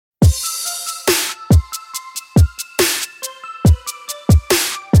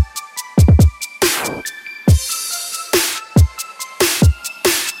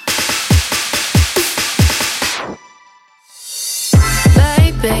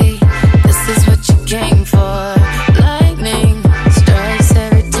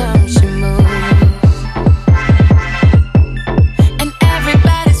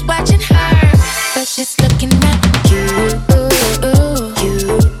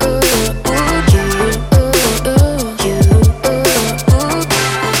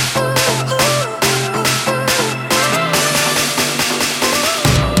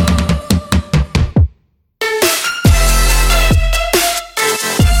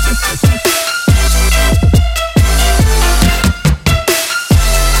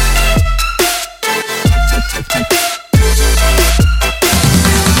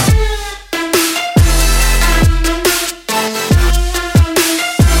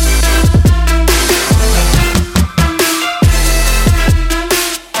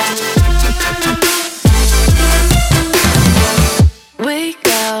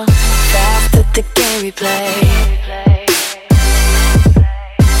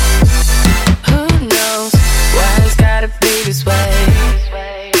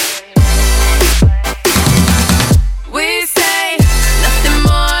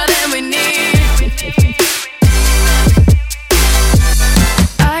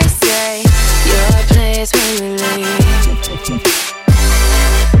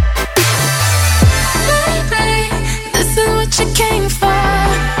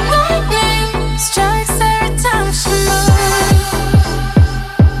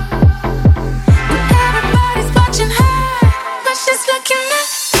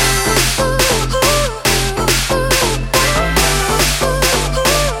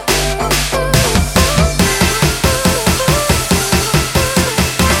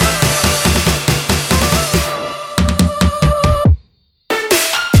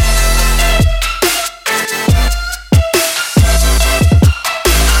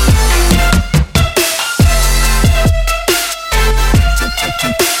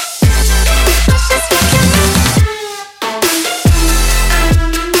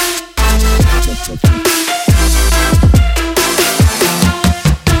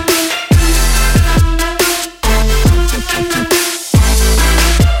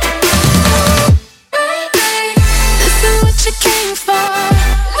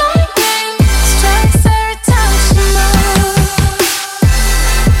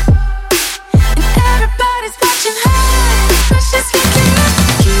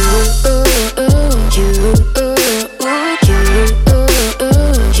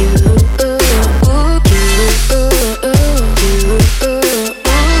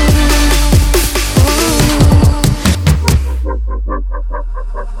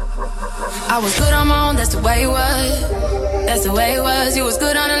I was good on my own, that's the way it was. That's the way it was. You was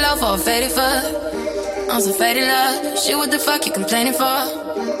good on the low for a faded fuck. On some faded love. Shit, what the fuck you complaining for?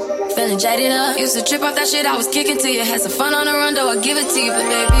 Feeling jaded up. Used to trip off that shit I was kicking to you. Had some fun on the run, though I give it to you. But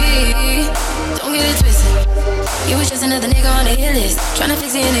baby, don't get it twisted. You was just another nigga on the hit list. Tryna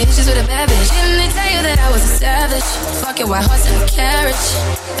fix any issues with a bad bitch. Didn't they tell you that I was a savage? Fucking white horse and a carriage.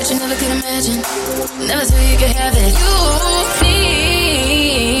 But you never could imagine. Never thought you could have it. You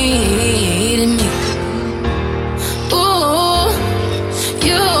needed me. Ooh,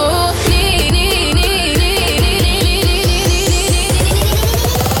 you needed me.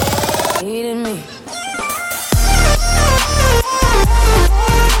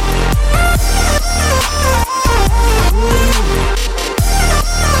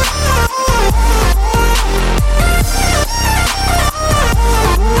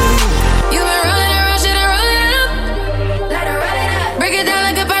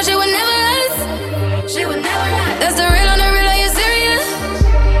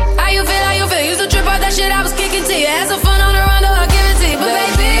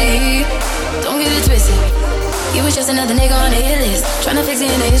 Just another nigga on the hit list. Tryna fix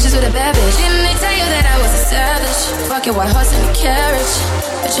any issues with a bad bitch. Didn't they tell you that I was a savage? Fucking white horse and a carriage.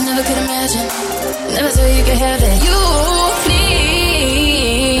 But you never could imagine. Never thought you could have it. You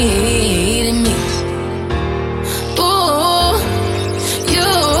needed me. Ooh, you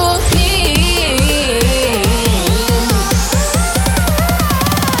needed me.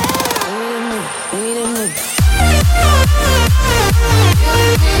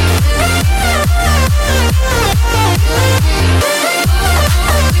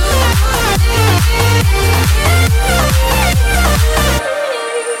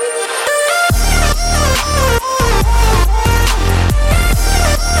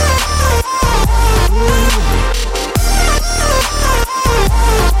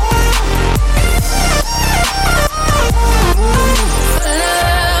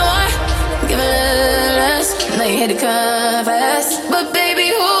 Hit the canvas, but baby,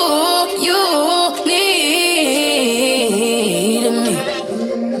 who you needed me.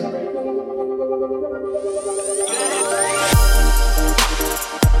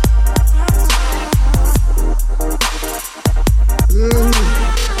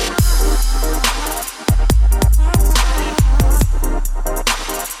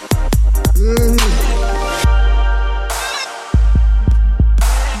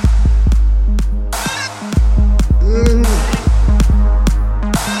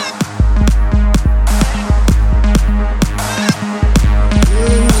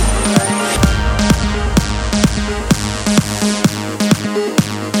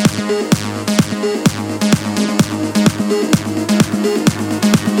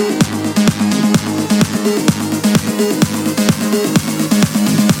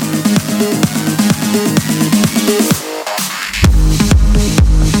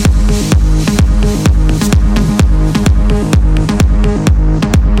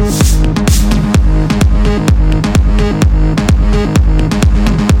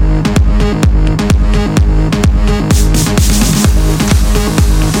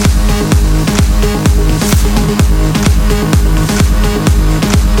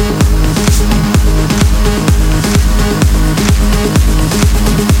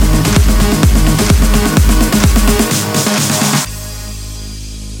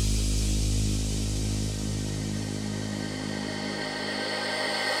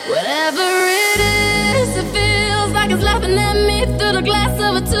 Whatever it is, it feels like it's laughing at me through the glass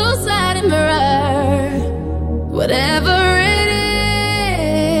of a two-sided mirror. Whatever it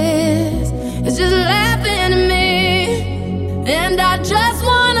is, it's just laughing at me, and I just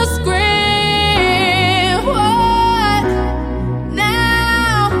wanna scream. What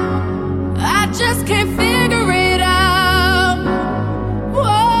now? I just can't figure it out.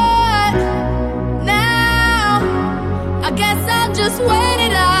 What now? I guess I'll just wait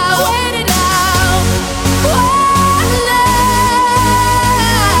it out. Wait it out. What now?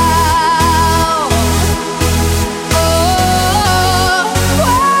 Oh.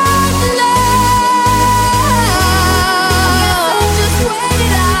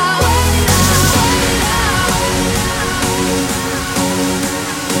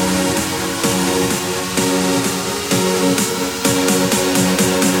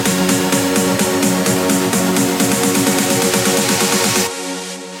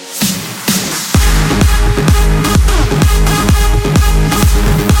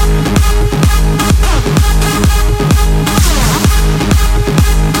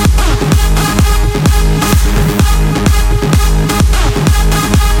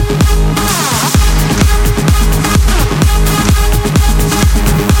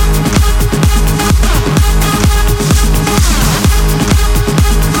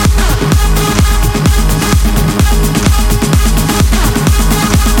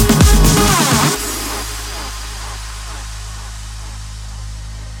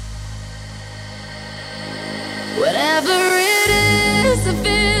 Whatever it is, it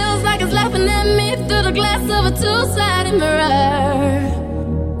feels like it's laughing at me through the glass of a two-sided mirror.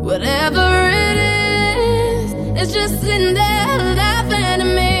 Whatever it is, it's just sitting there laughing at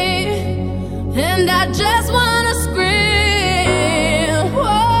me, and I just wanna scream.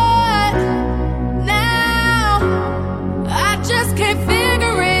 What now? I just can't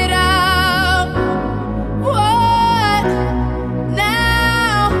figure it out. What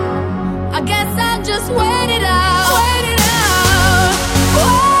now? I guess I'll just wait it out. Wait it out.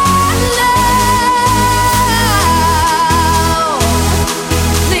 What now?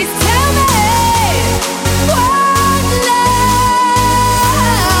 Please tell me. What now?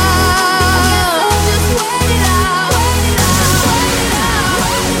 I guess I'll just wait it out. Wait it out.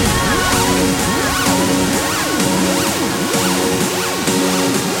 Wait it out.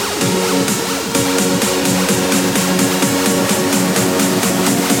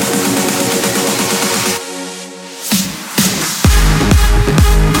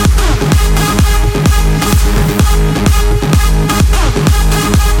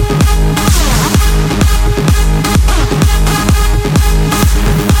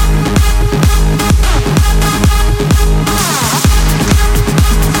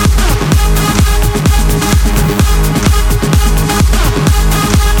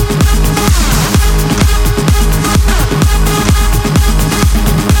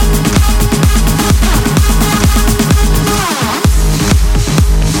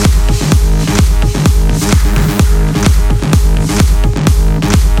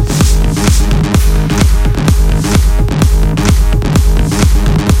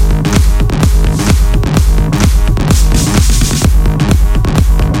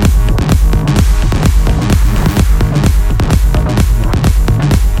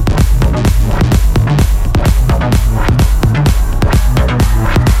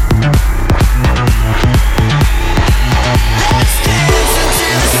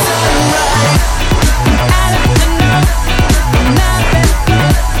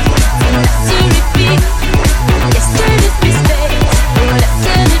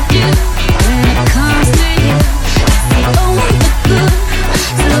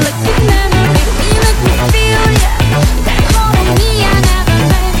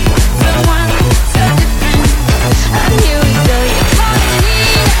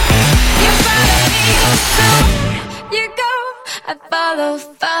 I follow,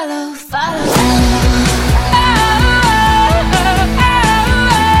 follow, follow.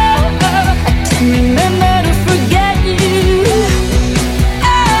 I can't remember to forget you.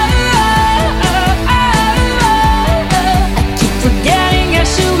 I keep forgetting I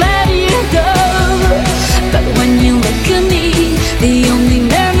should let you go. But when you look at me, the only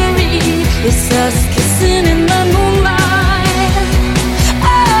memory is us kissing in the moonlight.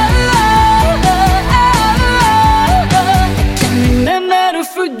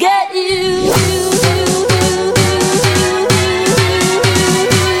 Forget you.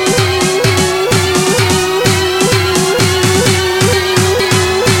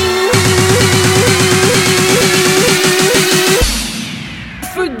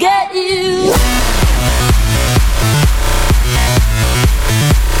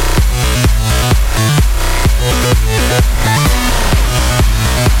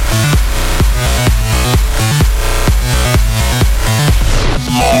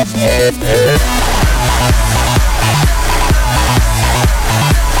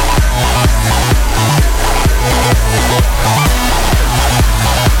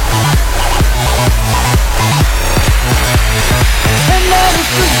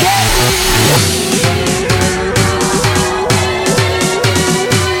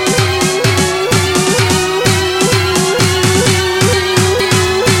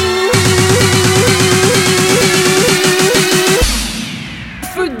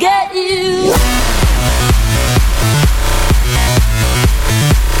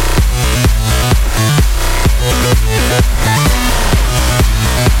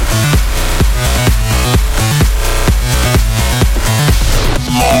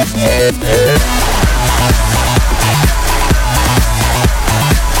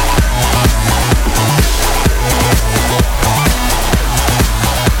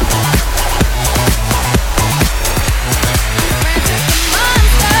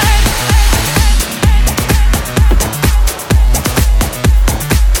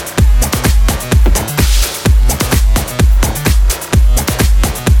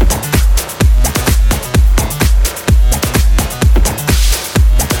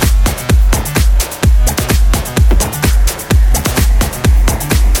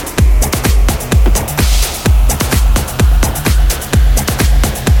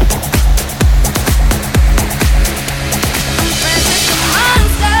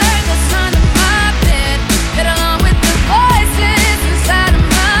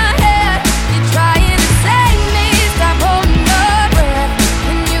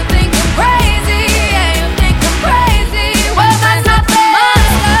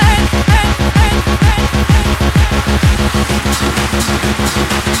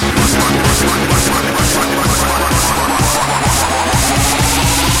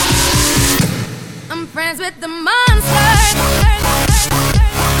 friends with the monsters.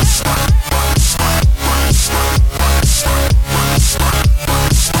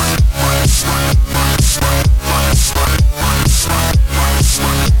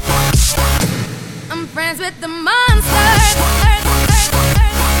 I'm friends with the monsters.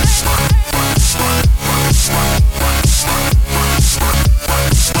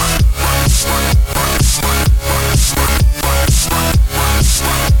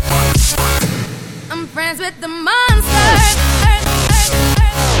 I'm friends with the monsters.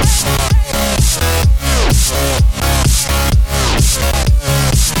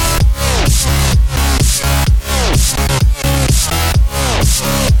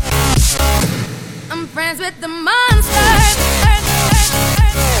 I'm friends with the monsters.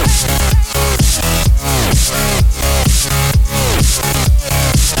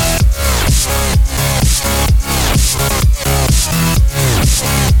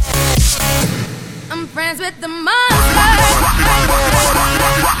 I'm friends with the monsters.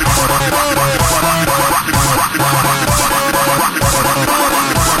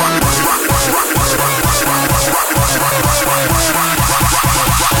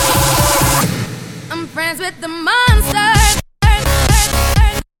 I'm friends with the monsters.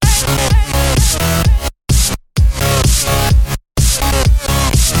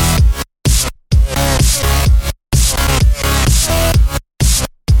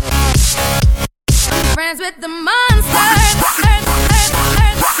 Friends with the monsters.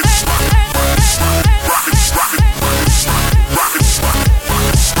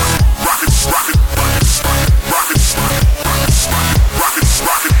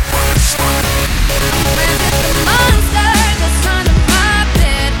 That's under my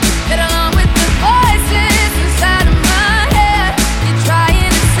bed. Get along with the voices inside of my head. You're trying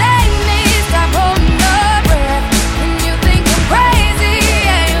to save me, stop holding your breath. And you think I'm crazy,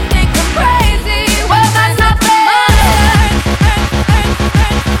 yeah, you think I'm crazy. Well, that's not the monsters.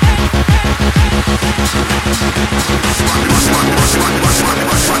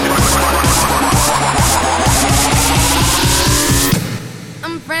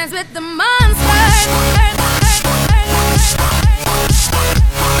 I'm friends with the monsters.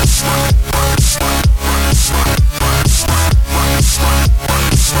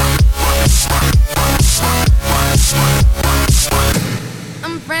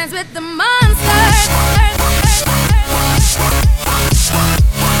 I'm friends with the monsters.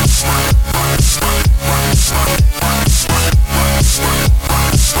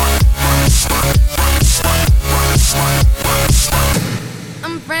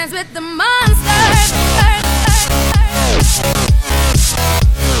 I'm friends with the monsters.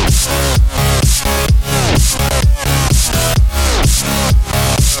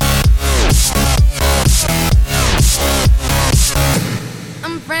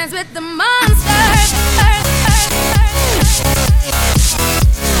 I'm friends with the monsters.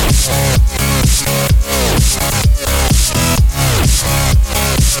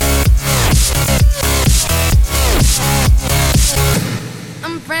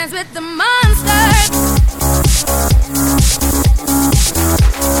 I'm friends with the monsters.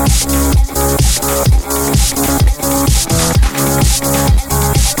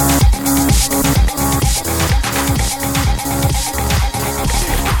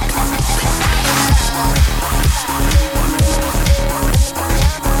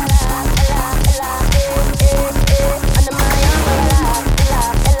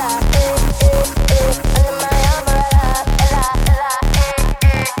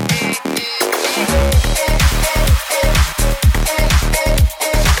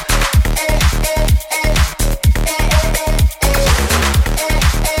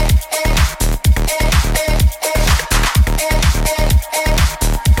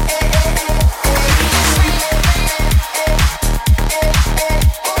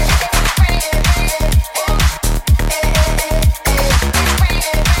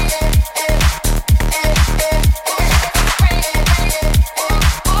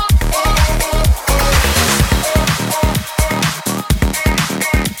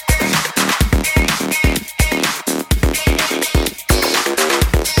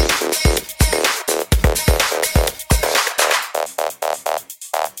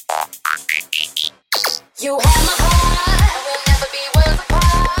 You have my heart, we'll never be worlds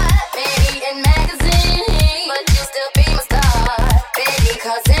apart. Maybe in magazines, but you'll still be my star. Baby,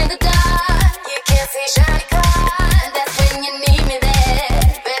 'cause in the dark, you can't see shiny cars. That's when you need me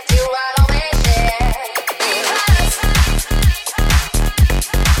there. Bet you I'll always share. Because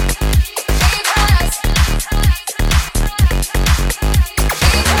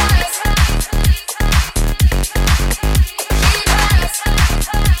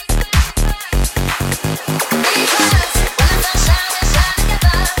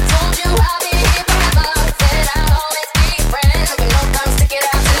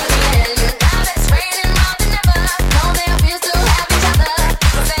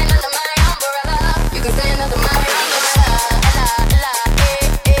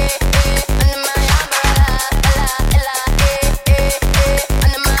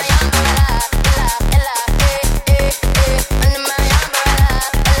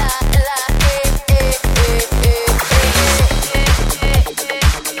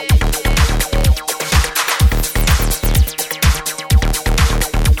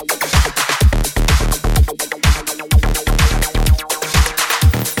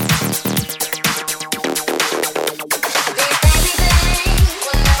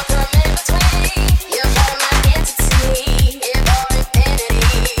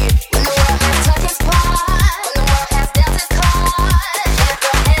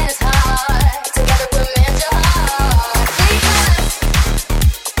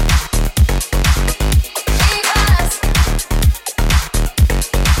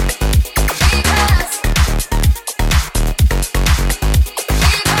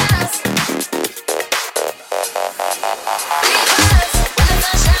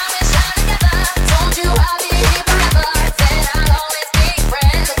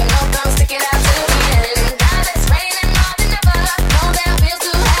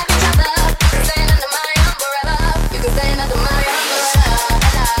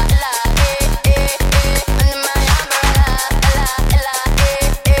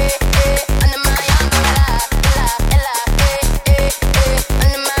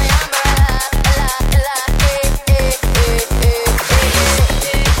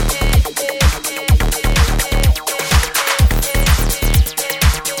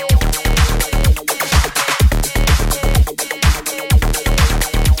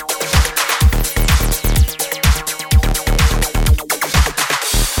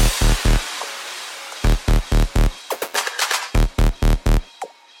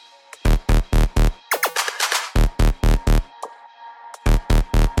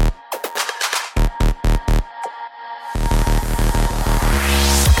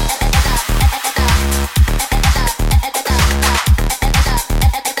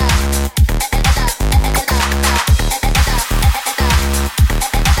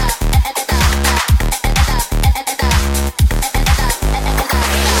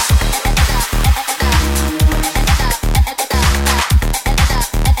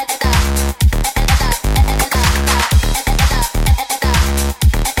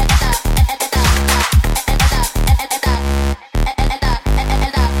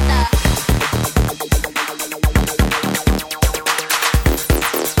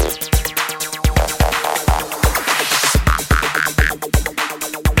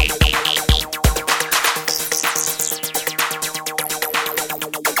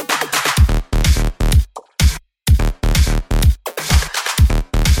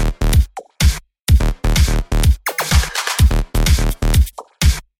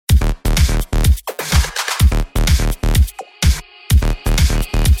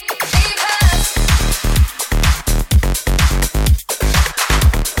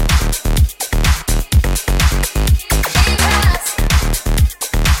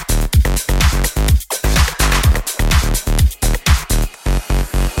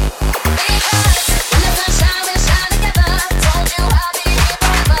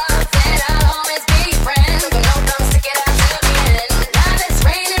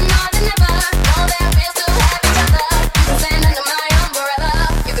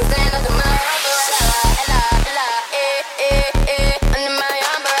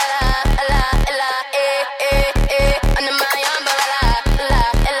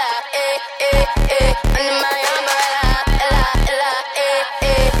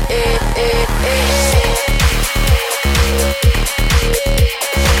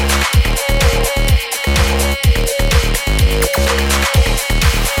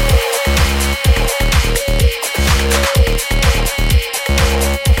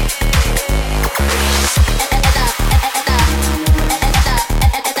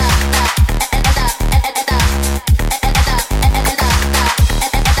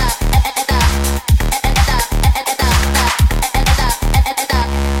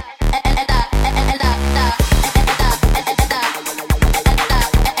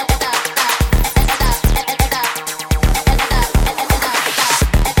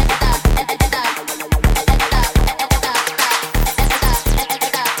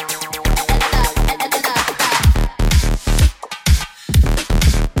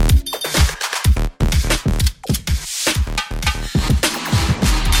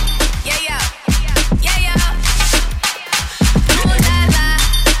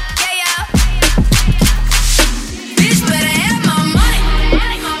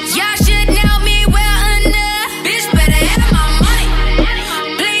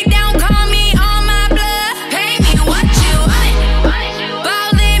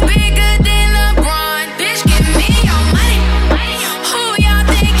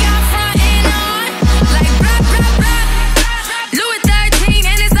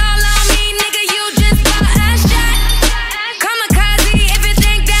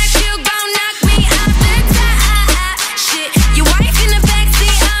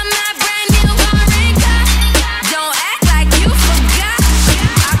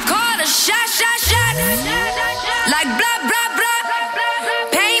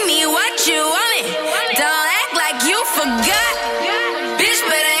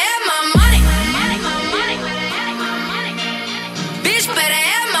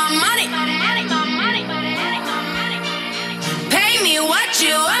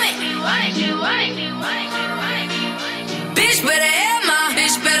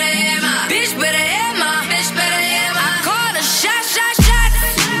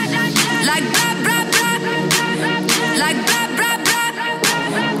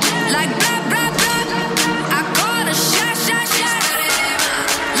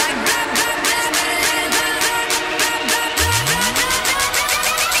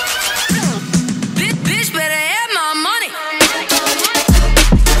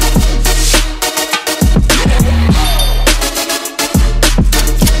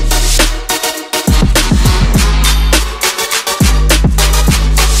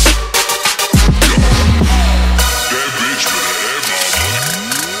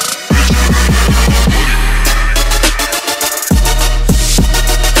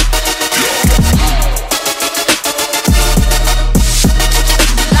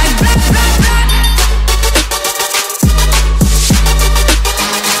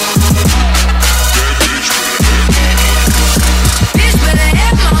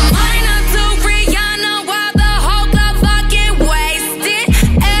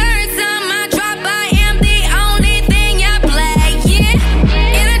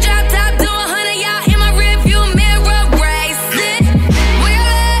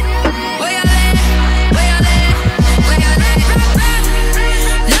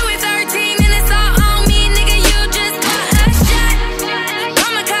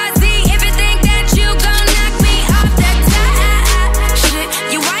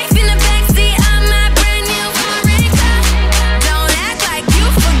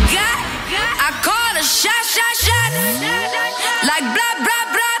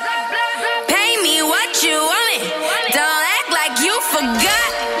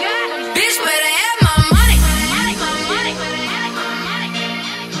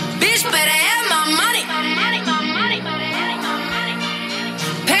Bitch better have my money.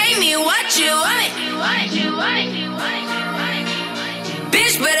 Pay me what you want.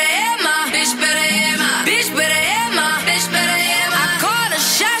 Bitch better have my. Bitch better have my. Bitch better have my. Bitch better have my. I call a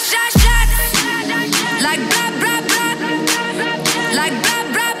shot. Like blah blah blah. Like blah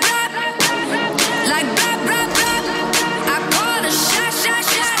blah blah. Like blah blah blah. I call a shot.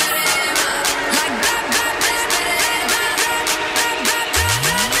 Like blah blah blah.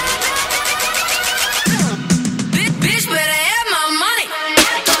 Bitch better have my money.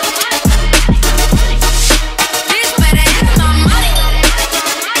 Bitch better have my money.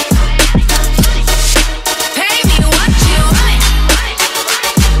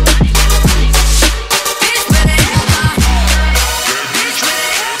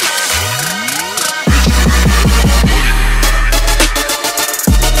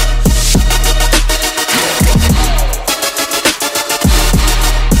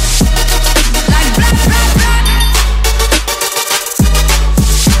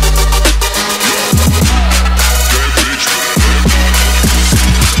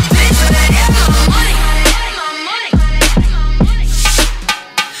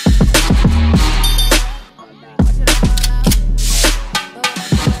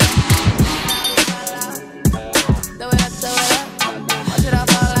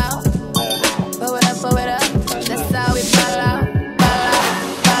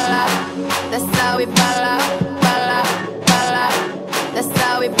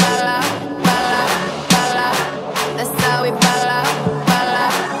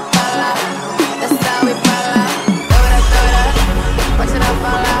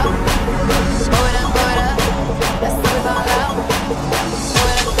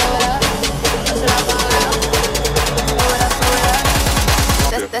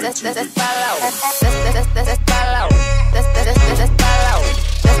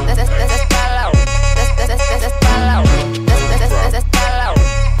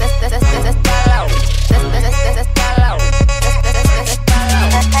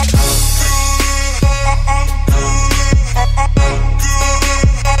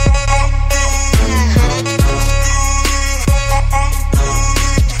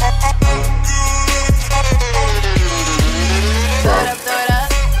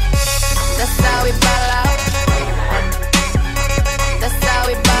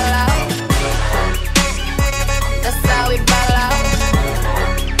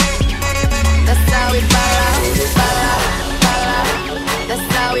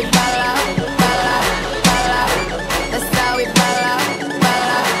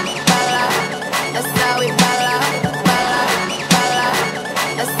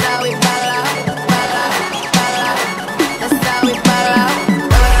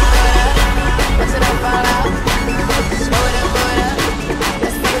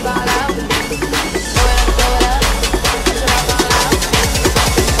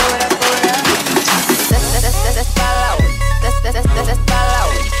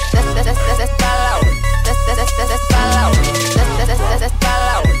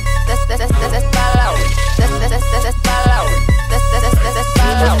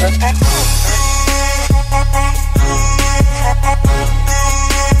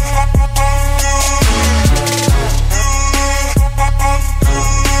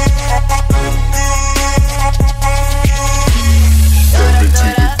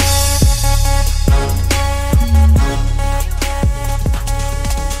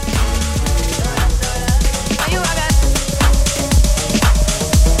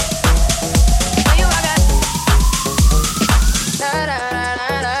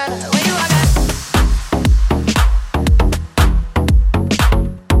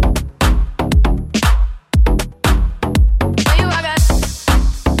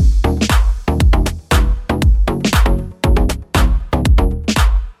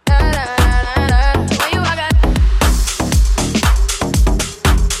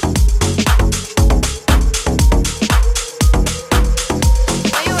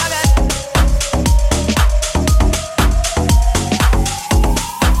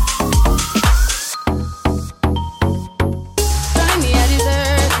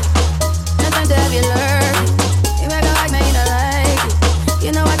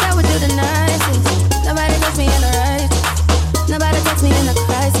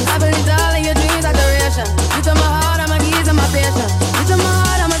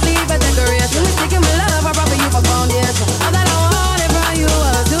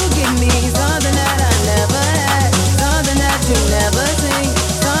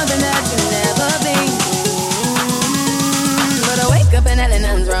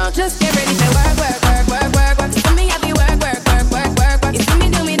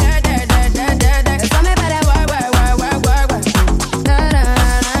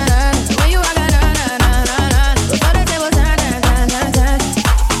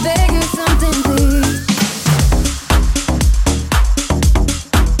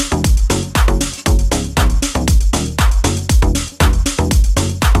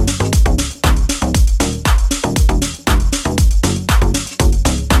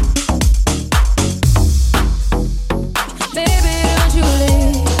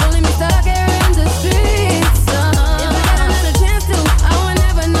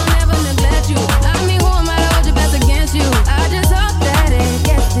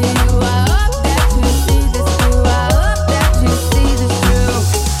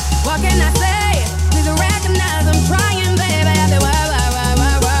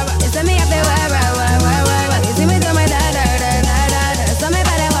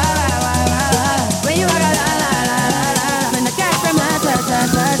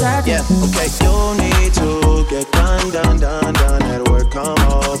 Okay, you need to get done. At work, come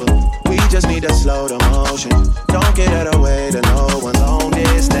over. We just need to slow the motion. Don't get out of the way to no one. Long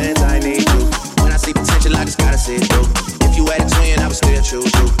distance, I need you. When I see potential, I just gotta see it through. If you had a twin, I would still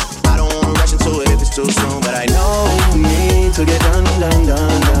choose you. I don't wanna rush into it if it's too soon, but I know you need to get done.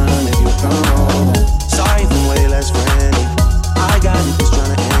 If you come over, sorry if I'm way less friendly. I got niggas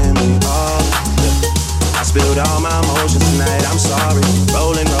tryna end me off. I spilled all my emotions tonight, I'm sorry.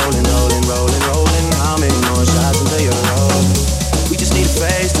 Rolling. How many more shots until you're over? We just need a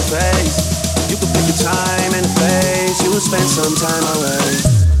face to face. You can pick the time and the face. You will spend some time away.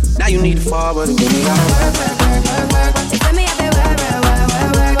 Now you need to forward and give me all work. You feel me every work.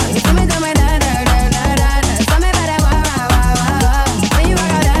 You feel me do my da. Tell me about that work. When you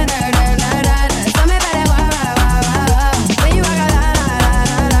walk out da. Tell me about that work. When you walk out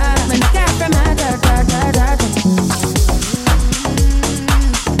da. When I get from my da.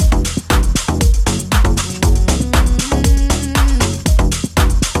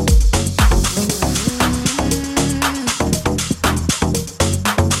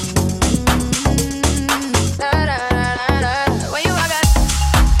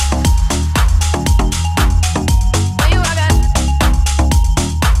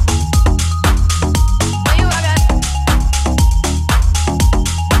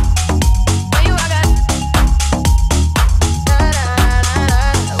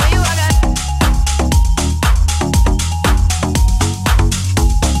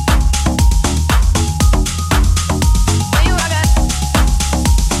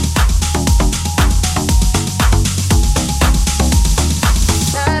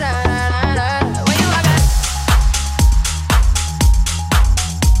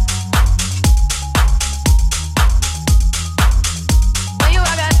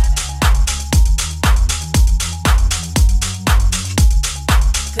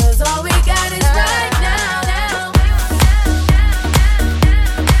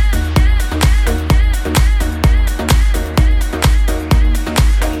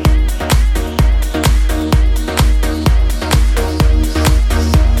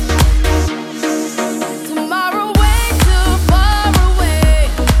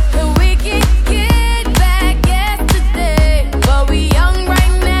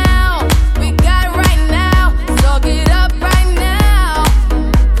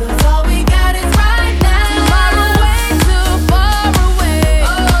 All we got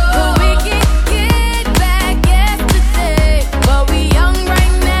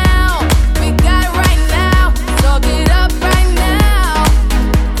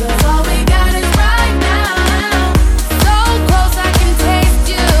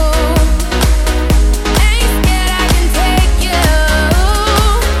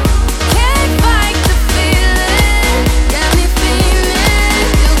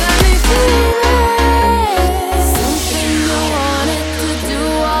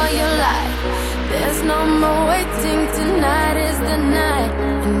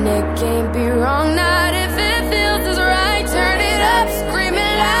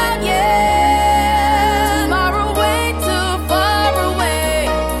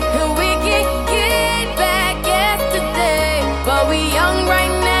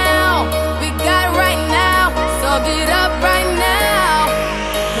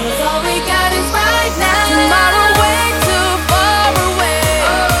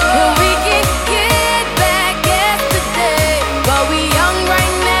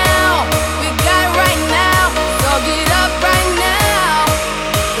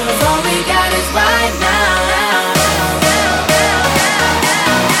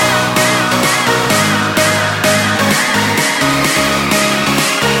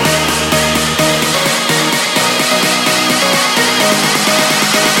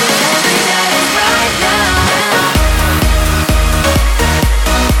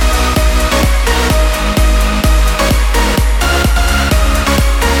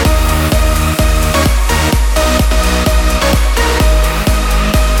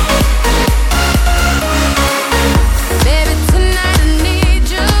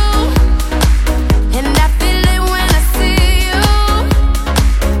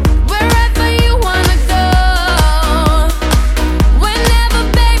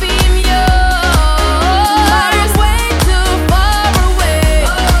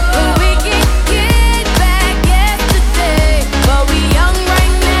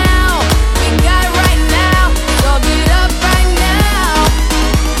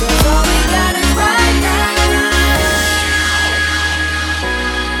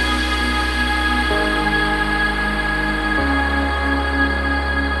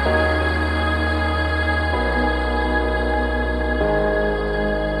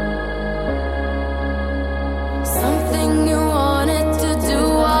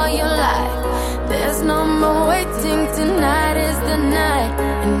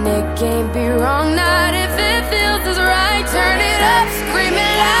can't be wrong, not if it feels as right. Turn it up, scream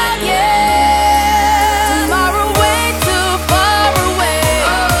it loud, yeah. Tomorrow way too far away,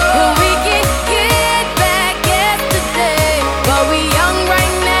 and we can get back yesterday. But we young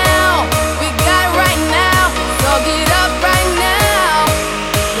right now, we got right now, so get up right now,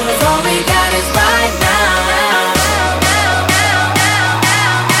 'cause all we got is right now.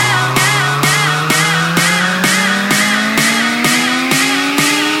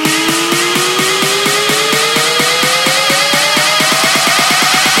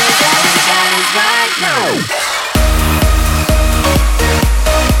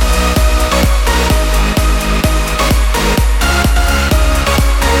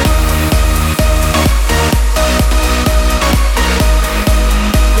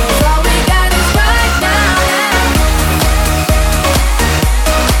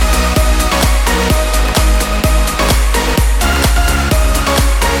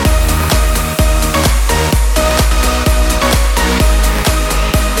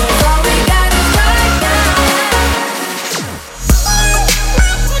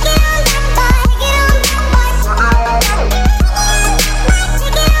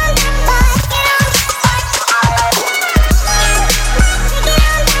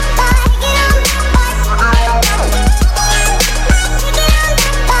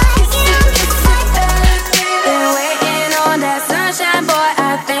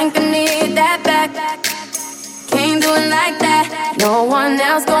 No one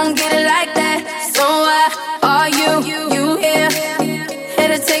else gon' get it like that. So why are you here? Here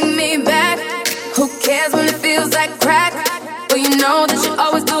to take me back. Who cares when it feels like crack? Well, you know that you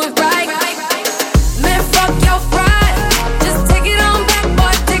always do it right. Man, fuck your pride. Just take it on back,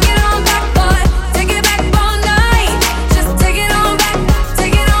 boy. Take it on back, boy. Take it back all night. Just take it on back.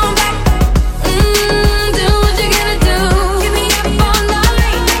 Take it on back. Do what you gotta do. Keep me up all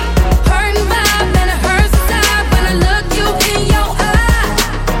night. Hurting vibe and it hurts inside when I look you in your eye.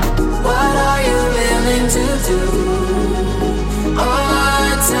 What are you willing to do? Oh,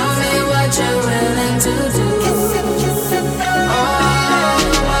 tell me what you're willing to do.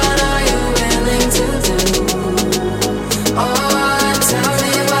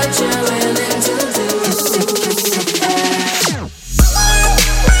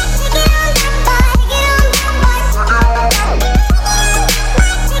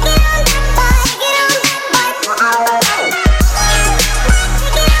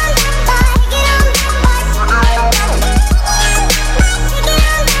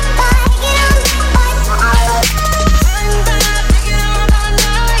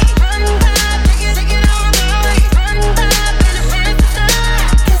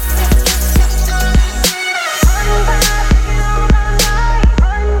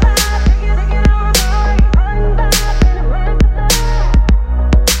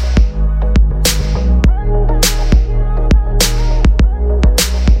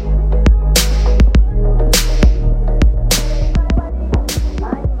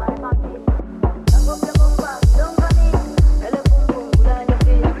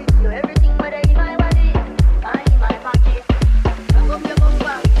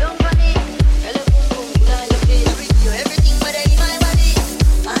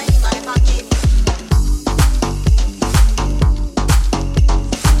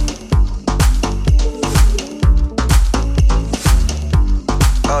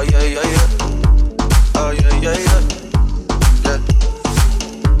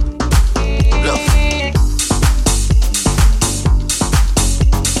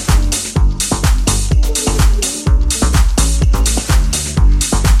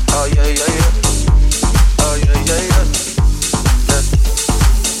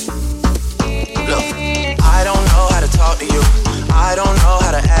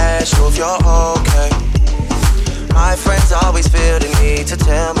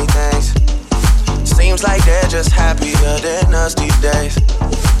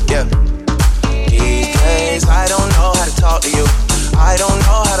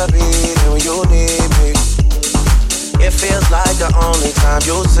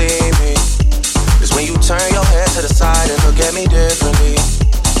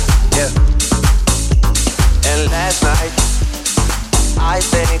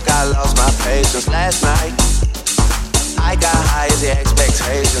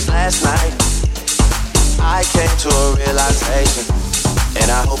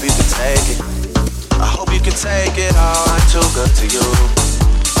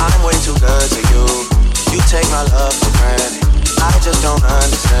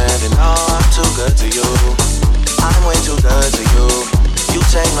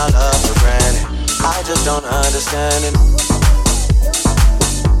 I just don't understand it.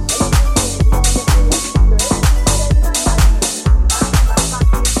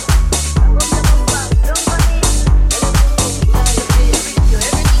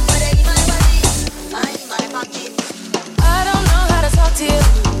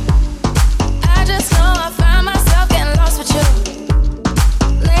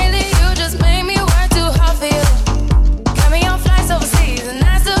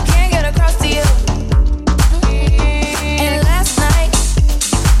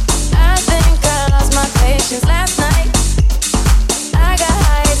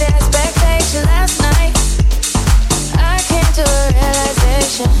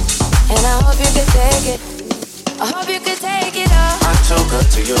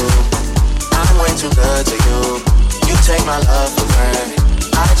 my love for granted.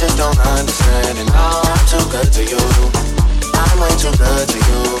 I just don't understand it. No, I'm too good to you. I'm way too good to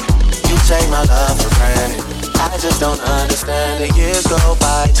you. You take my love for granted. I just don't understand it. Years go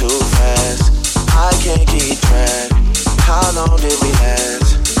by too fast. I can't keep track. How long did we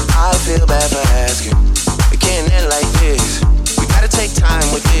last? I feel bad for asking. We can't end like this. We gotta take time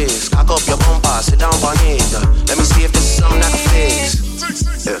with this. Cock up your bumper, sit down bonita. Let me see if this is something I can fix.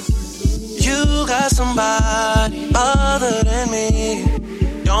 Yeah. You got somebody other than me.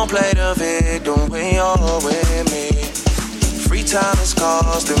 Don't play the victim when you're with me. Free time is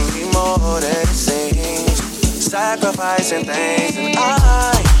costing me more than it seems. Sacrificing things, and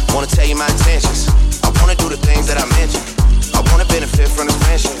I wanna tell you my intentions. I wanna do the things that I mentioned. I wanna benefit from the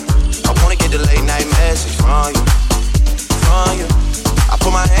friendship. I wanna get the late night message from you, from you. I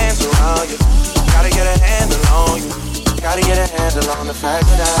put my hands around you. Gotta get a handle on you. Gotta get a handle on the fact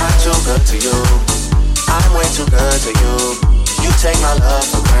that I'm too good to you. I'm way too good to you. You take my love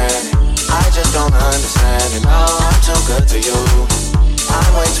for granted. I just don't understand it. No, I'm too good to you.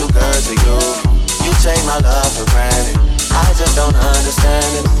 I'm way too good to you. You take my love for granted. I just don't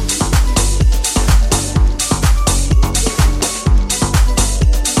understand it.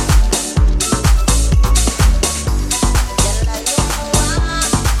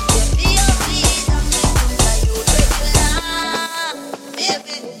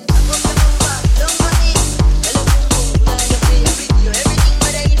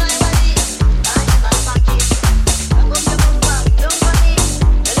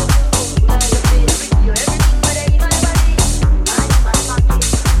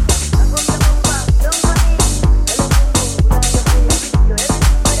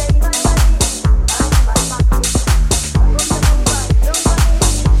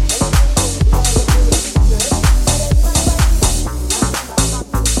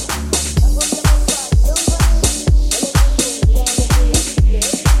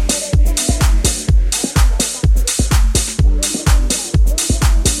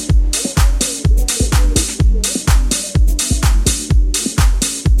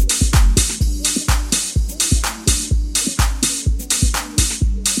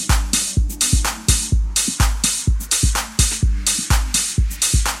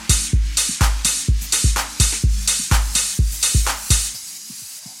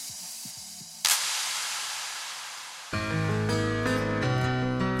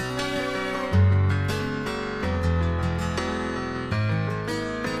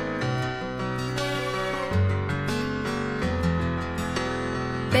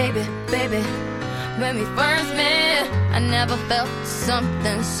 Baby, baby, when we first met, I never felt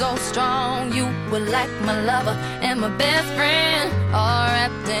something so strong. You were like my lover and my best friend, all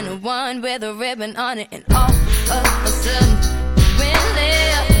wrapped in one with a ribbon on it. And all of a sudden, you went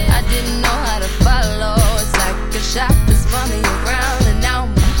there. I didn't know how to follow. It's like a shot that's spun me around, and now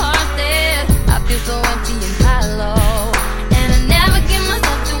my heart's dead. I feel so empty and hollow, and I never give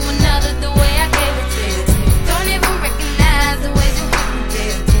myself to another the way I gave it to you. Don't even recognize the ways you hurt me,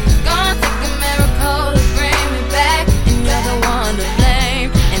 baby. Gonna take a miracle to bring me back, and you're the one to blame.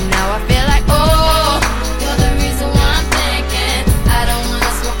 And now I feel like, oh, you're the reason why I'm thinking I don't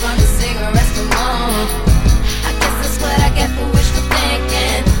wanna smoke on the cigarettes no more. I guess that's what I get for wishful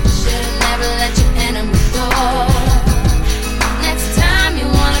thinking. Should've never let you enter my door. Next time you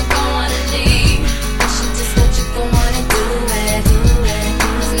wanna go on a leave, I should just let you go on and do it.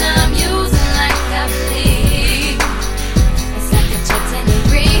 'Cause now I'm using like I believe. It's like a check's in a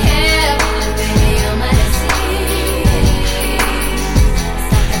rehab, and baby, you're my disease. It's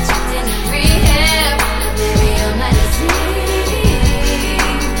like a check's in a rehab, and baby, you're my disease.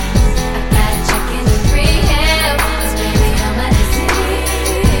 I got a check in a rehab, 'cause baby, you're my disease.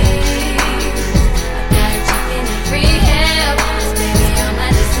 I got a check in a rehab, 'cause baby, you're my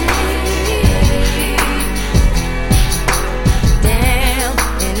disease. Damn,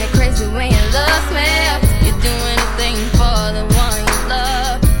 ain't it crazy when your love smells? You're doing a thing for the one you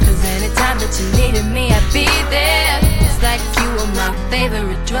love. 'Cause anytime that you needed me, I'd be there. It's like you were my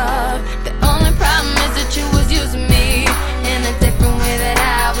favorite drug. The only problem is that you was using me in a different way that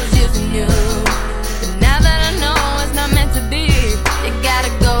I was using you. But now that I know it's not meant to be, you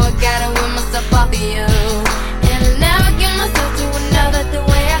gotta go, I gotta win myself off of you. And I'll never give myself to another the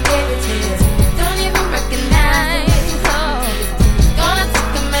way I gave it to you. Don't even recognize, oh. Gonna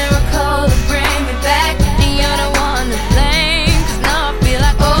take a miracle to bring me back, and you're the one to blame. 'Cause now I feel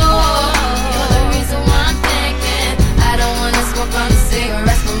like, oh, you're the reason why I'm thinking I don't wanna smoke on the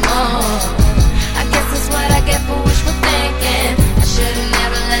cigarettes no more. I guess that's what I get for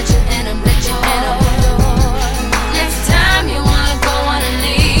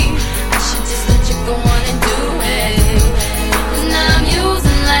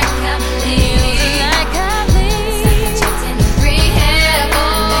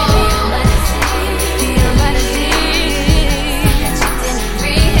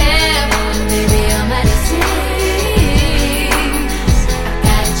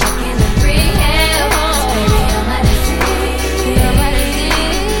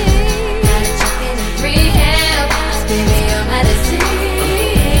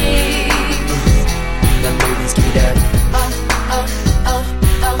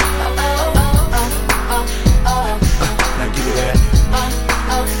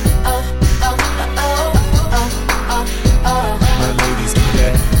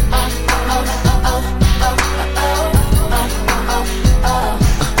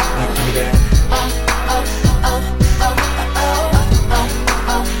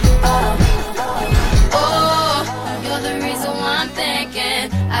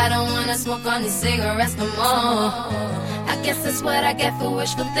rest no more. I guess that's what I get for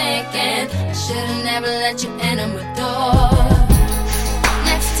wishful thinking. I should've never let you enter my door.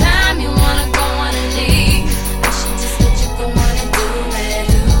 Next time you wanna go on and leave,